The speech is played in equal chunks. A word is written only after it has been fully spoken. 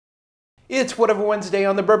It's Whatever Wednesday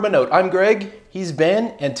on the Bourbon Note. I'm Greg, he's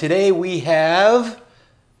Ben, and today we have...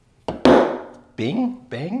 Bing,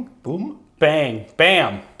 bang, boom? Bang,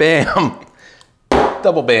 bam. Bam.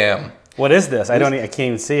 Double bam. What is this? I can't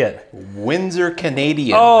even see it. Windsor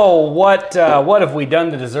Canadian. Oh, what have we done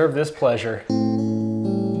to deserve this pleasure?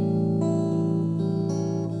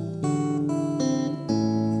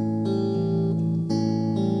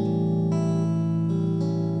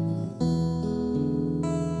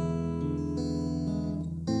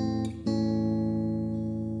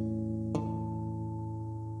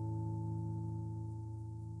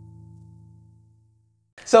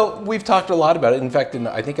 So we've talked a lot about it. In fact,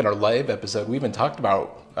 I think in our live episode, we even talked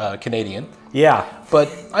about Canadian. Yeah. But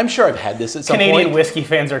I'm sure I've had this at some point. Canadian whiskey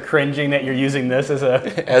fans are cringing that you're using this as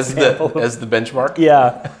as the benchmark.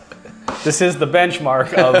 Yeah. This is the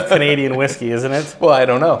benchmark of Canadian whiskey, isn't it? Well, I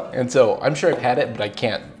don't know. And so I'm sure I've had it, but I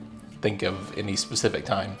can't think of any specific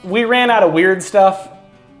time. We ran out of weird stuff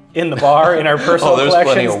in the bar in our personal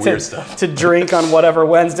collections to drink on Whatever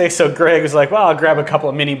Wednesday. So Greg was like, well, I'll grab a couple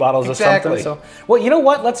of mini bottles of something. So, well, you know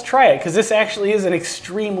what? Let's try it, because this actually is an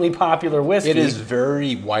extremely popular whiskey. It is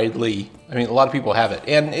very widely, I mean, a lot of people have it.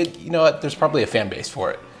 And you know what? There's probably a fan base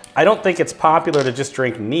for it. I don't think it's popular to just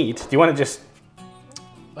drink neat. Do you want to just,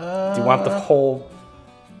 do you want the whole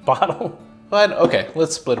bottle? Well, okay,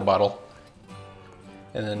 let's split a bottle.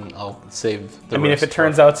 And then I'll save the rest. If it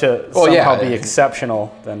turns out to somehow be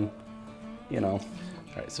exceptional, then, you know. All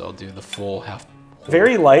right, so I'll do the full half.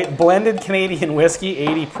 Very light, blended Canadian whiskey,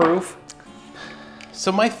 80 proof.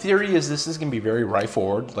 So my theory is this is going to be very rye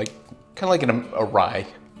forward, like kind of like a rye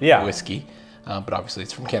whiskey, but obviously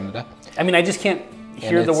it's from Canada. I mean, I just can't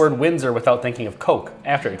hear the word Windsor without thinking of Coke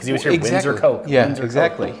after it, because you always hear Windsor Coke. Yeah, Windsor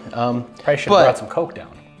exactly. Coke. Probably should have brought some Coke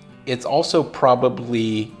down. It's also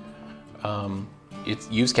probably... it's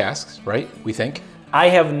used casks, right? We think. I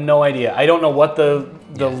have no idea. I don't know what the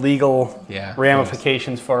legal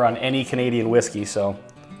ramifications for on any Canadian whiskey. So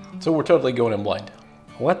we're totally going in blind.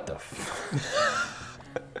 What the?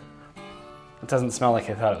 It doesn't smell like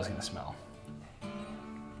I thought it was going to smell.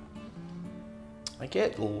 I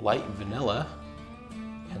get light vanilla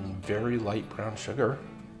and very light brown sugar.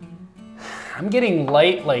 I'm getting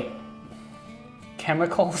light, like,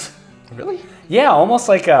 chemicals. Really? Yeah, almost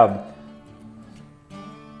like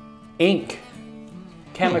ink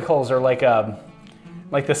chemicals, or like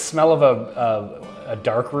the smell of a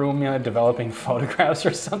dark room, you know, developing photographs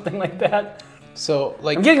or something like that. So,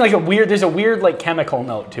 like, I'm getting like there's a weird like chemical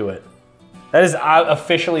note to it. That is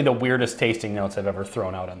officially the weirdest tasting notes I've ever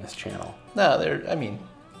thrown out on this channel. No,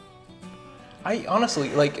 I honestly,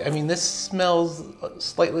 this smells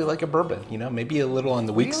slightly like a bourbon, you know, maybe a little on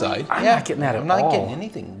the weak side. I'm not getting that at all. I'm not getting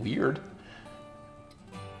anything weird.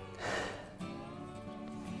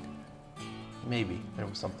 Maybe there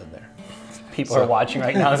was something there. People are watching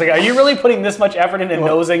right now. It's like, are you really putting this much effort into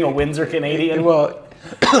nosing a Windsor Canadian? Well,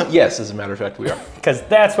 yes, as a matter of fact, we are. Because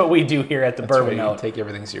that's what we do here at the Bourbon Note. Take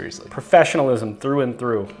everything seriously. Professionalism through and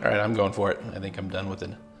through. All right, I'm going for it. I think I'm done with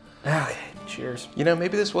it. Okay, cheers. You know,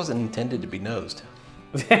 maybe this wasn't intended to be nosed.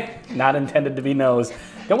 Not intended to be nosed.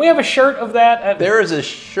 Don't we have a shirt of that? There is a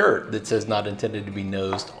shirt that says not intended to be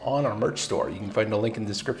nosed on our merch store. You can find a link in the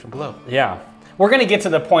description below. Yeah. We're going to get to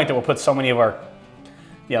the point that we'll put so many of our,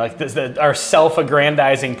 our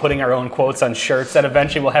self-aggrandizing, putting our own quotes on shirts, that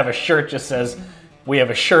eventually we'll have a shirt just says, we have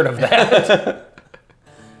a shirt of that.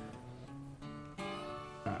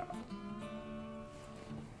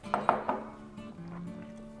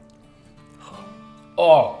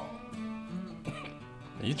 Oh.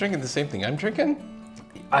 Are you drinking the same thing I'm drinking?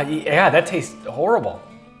 Yeah, that tastes horrible.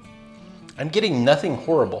 I'm getting nothing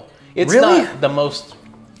horrible. It's really? Not the most...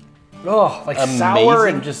 Oh, like amazing. Sour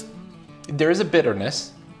and just... There is a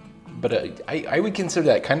bitterness, but I would consider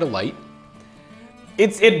that kind of light.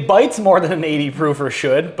 It bites more than an 80 proofer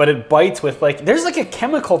should, but it bites with there's like a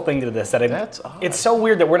chemical thing to this That's odd. It's so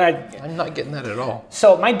weird that we're not... I'm not getting that at all.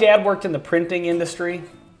 So my dad worked in the printing industry,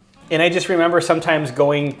 and I just remember sometimes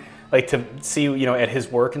going to see, at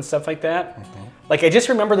his work and stuff like that. Mm-hmm. Like, I just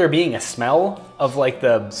remember there being a smell of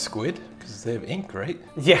the... Squid? Because they have ink, right?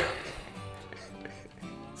 Yeah.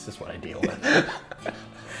 This is what I deal with.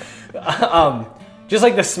 Just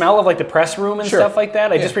like the smell of the press room and stuff like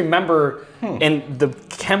that. I just remember, and the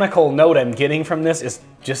chemical note I'm getting from this is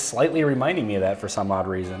just slightly reminding me of that for some odd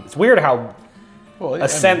reason. It's weird how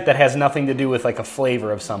scent that has nothing to do with a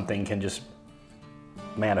flavor of something can just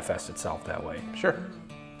manifest itself that way. Sure.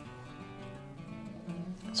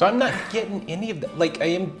 So I'm not getting any of that. I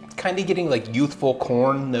am kind of getting youthful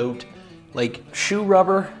corn note, shoe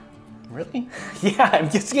rubber. Really? Yeah, I'm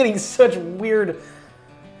just getting such weird...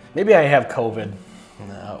 Maybe I have COVID.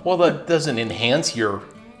 No. Well, that doesn't enhance your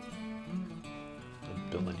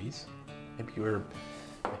abilities. Maybe you were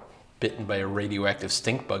bitten by a radioactive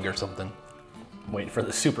stink bug or something. Waiting for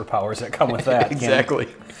the superpowers that come with that. Exactly.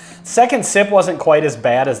 Second sip wasn't quite as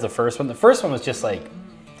bad as the first one. The first one was just like,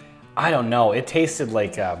 I don't know. It tasted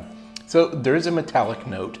like... So there is a metallic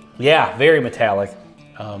note. Yeah, very metallic.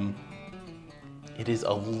 It is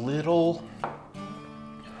a little...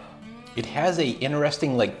 It has a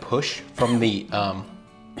interesting like push from the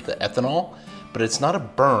ethanol, but it's not a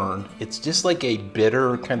burn. It's just like a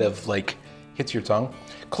bitter kind of like hits your tongue.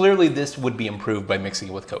 Clearly this would be improved by mixing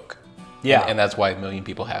it with Coke. Yeah. And that's why a million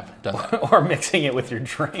people have done that. Or mixing it with your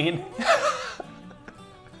drain.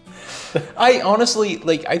 I honestly,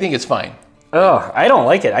 like, I think it's fine. Oh, I don't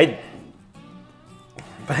like it.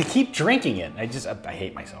 But I keep drinking it. I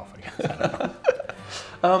hate myself, I guess.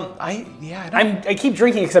 I don't know. I keep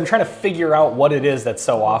drinking it because I'm trying to figure out what it is that's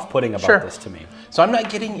so off-putting about this to me. So I'm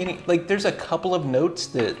not getting any, like, there's a couple of notes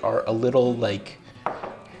that are a little, like,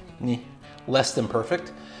 less than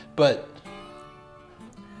perfect, but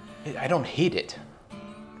I don't hate it.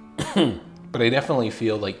 But I definitely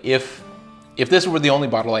feel like if this were the only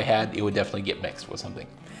bottle I had, it would definitely get mixed with something.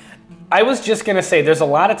 I was just going to say, there's a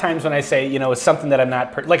lot of times when I say, you know, it's something that I'm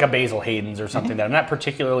not, like a Basil Hayden's or something that I'm not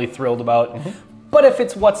particularly thrilled about. But if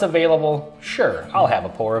it's what's available, sure, I'll have a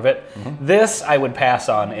pour of it. This I would pass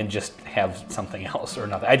on and just have something else or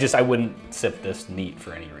nothing. I wouldn't sip this neat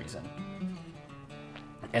for any reason.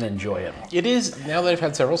 And enjoy it. It is, now that I've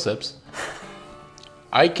had several sips,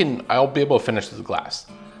 I'll be able to finish the glass.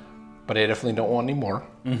 But I definitely don't want any more.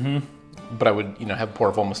 But I would, have a pour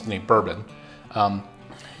of almost any bourbon.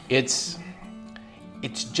 It's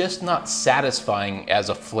just not satisfying as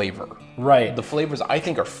a flavor. Right. The flavors I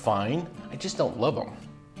think are fine. I just don't love them.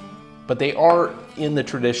 But they are in the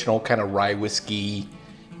traditional kind of rye whiskey,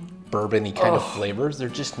 bourbon-y kind of flavors. They're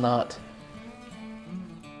just not.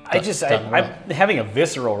 I'm having a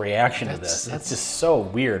visceral reaction to this. That's just so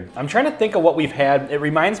weird. I'm trying to think of what we've had. It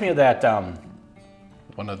reminds me of that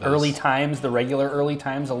one of those early times, the regular early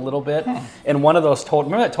times a little bit. And one of those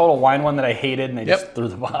remember that Total Wine one that I hated and I just threw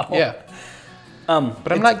the bottle? Yeah.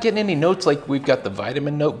 But I'm not getting any notes like we've got the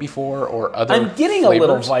vitamin note before or other I'm getting flavors.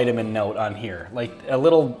 A little vitamin note on here, like a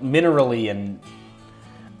little minerally, and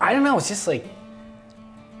I don't know, it's just like,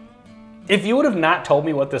 if you would have not told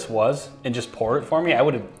me what this was and just poured it for me, I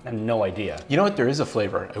would have had no idea. You know what, there is a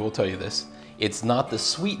flavor, I will tell you this. It's not the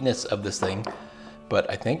sweetness of this thing, but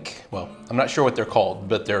I think, well, I'm not sure what they're called,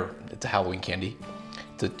 but it's a Halloween candy.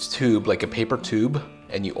 It's a tube, like a paper tube,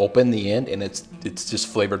 and you open the end and it's just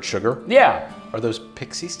flavored sugar. Yeah. Are those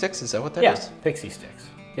pixie sticks? Is that what that is? Yeah, pixie sticks.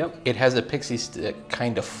 Yep. It has a pixie stick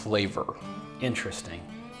kind of flavor. Interesting.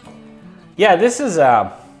 Yeah, this is,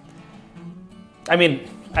 I mean,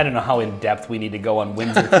 I don't know how in depth we need to go on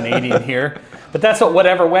Windsor Canadian here, but that's what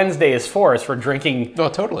Whatever Wednesday is for drinking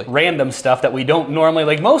random stuff that we don't normally,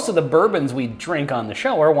 like most of the bourbons we drink on the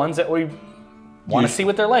show are ones that we want to see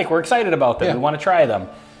what they're like. We're excited about them. Yeah. We want to try them.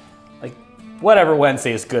 Like Whatever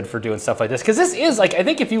Wednesday is good for doing stuff like this. Because this is like, I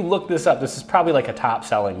think if you look this up, this is probably like a top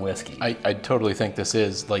selling whiskey. I totally think this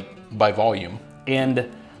is like by volume. And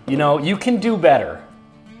you can do better.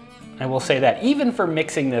 I will say that. Even for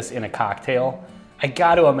mixing this in a cocktail, I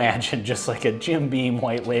got to imagine just like a Jim Beam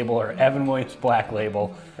white label or Evan Williams black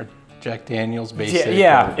label. Or Jack Daniels basic.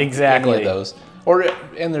 Yeah, exactly. Any of those.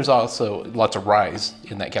 And there's also lots of ryes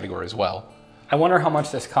in that category as well. I wonder how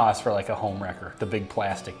much this costs for like a home wrecker, the big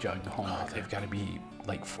plastic jug, the home wrecker. They've got to be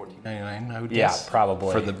like $14.99, I would guess. Yeah,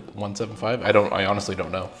 probably. For the 175? I honestly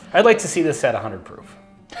don't know. I'd like to see this at 100 proof.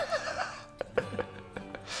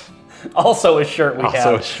 Also a shirt we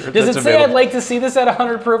have. Does it say I'd like to see this at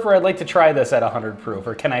 100 proof or I'd like to try this at 100 proof?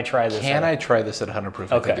 Or can I try this Can I try this at 100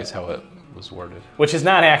 proof? Okay. I think is how it was worded. Which is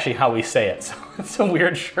not actually how we say it, so it's a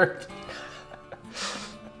weird shirt.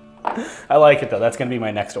 I like it though. That's going to be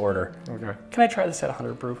my next order. Okay. Can I try this at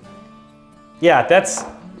 100 proof? Yeah,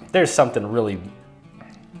 there's something really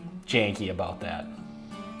janky about that.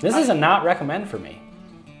 This is a not recommend for me.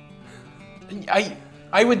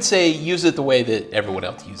 I would say use it the way that everyone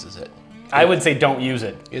else uses it. I would say don't use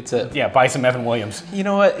it. Buy some Evan Williams. You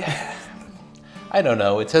know what? I don't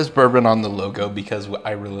know. It says bourbon on the logo because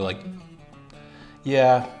I really like.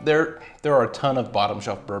 Yeah, there are a ton of bottom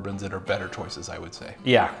shelf bourbons that are better choices, I would say.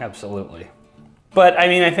 Yeah, absolutely. But I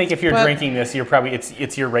mean, I think if you're drinking this, you're probably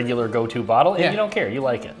it's your regular go-to bottle, and you don't care, you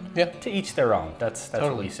like it. Yeah. To each their own. That's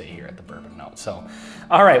what we say here at the Bourbon Note. So,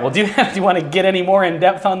 all right. Well, do you want to get any more in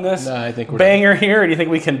depth on this? No, I think we're banger here, or do you think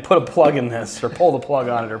we can put a plug in this, or pull the plug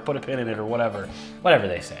on it, or put a pin in it, or whatever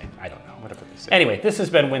they say? I don't know. Whatever they say. Anyway, this has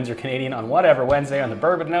been Windsor Canadian on Whatever Wednesday on the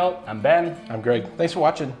Bourbon Note. I'm Ben. I'm Greg. Thanks for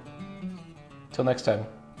watching. Till next time.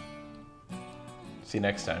 See you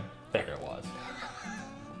next time. There it was.